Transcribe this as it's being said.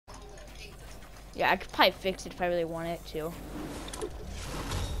Yeah, I could probably fix it if I really wanted to.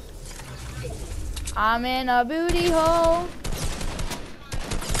 I'm in a booty hole.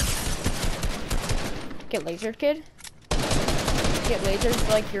 Get lasered, kid. Get lasered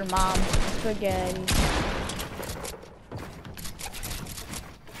like your mom. Spaghetti.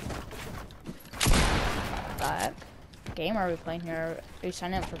 What game are we playing here? Are we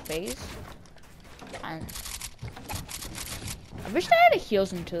signing up for FaZe? I wish they had a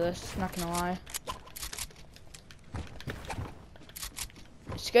heals into this, not gonna lie.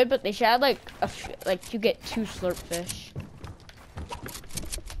 It's good, but they should add like you get 2 slurp fish.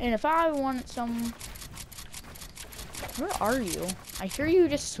 And if I wanted some, where are you? I hear you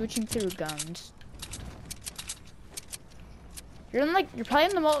just switching through guns. You're probably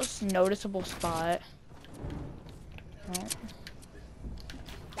in the most noticeable spot. Oh.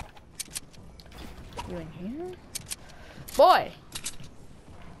 You in here? Boy!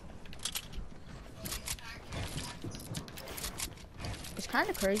 It's kind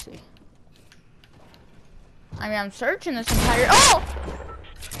of crazy. I mean, I'm searching this entire— oh!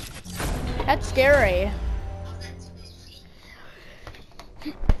 That's scary.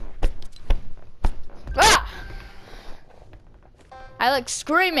 Ah! I like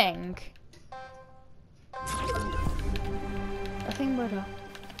screaming. Nothing but a—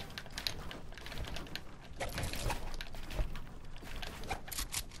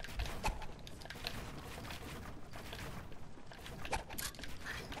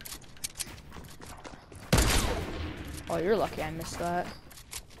 oh, you're lucky I missed that.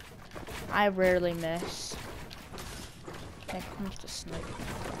 I rarely miss. That comes to snipe.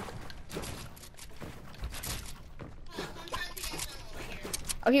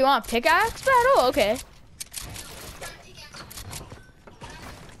 Okay, you want a pickaxe battle? Okay.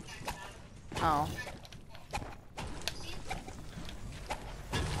 Oh.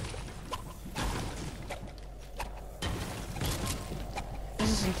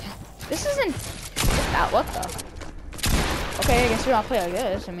 This isn't that, what the? Okay, I guess we're not playing like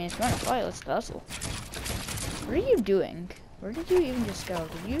this. I mean, if you want to fight, let's hustle. What are you doing? Where did you even just go?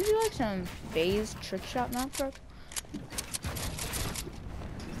 Did you do like some FaZe trick shot map, bro?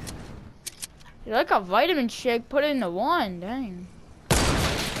 You're like a vitamin shake put into one, dang.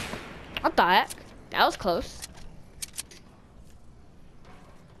 What the heck? That was close.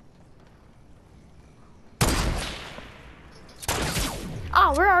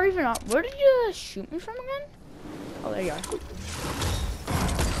 Oh, where are you even? Where did you shoot me from again? Oh, there you are.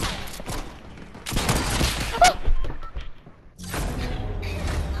 Oh!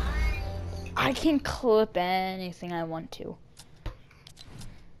 I can clip anything I want to.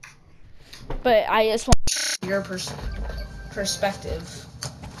 But I just want your perspective.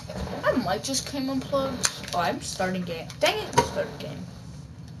 My mic just came unplugged. Oh, I'm starting game. Dang it, I started game.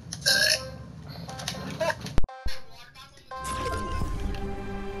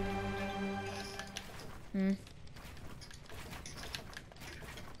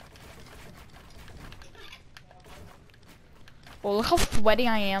 Well, look how sweaty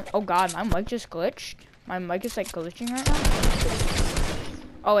I am. Oh god, my mic just glitched. My mic is like glitching right now.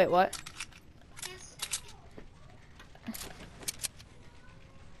 Oh wait, what?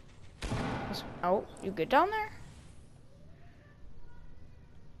 Oh, you good down there?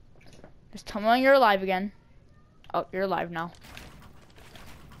 Just tell me when you're alive again. Oh, you're alive now.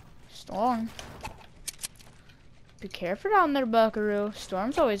 Storm. Be careful down there, buckaroo.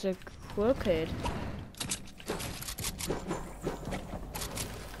 Storm's always a cool kid.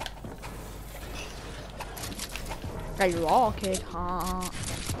 Got your wall, kid, huh?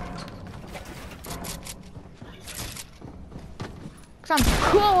 Cause I'm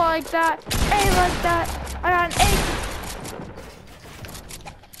cool like that, A like that. I got an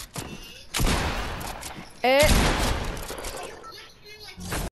A.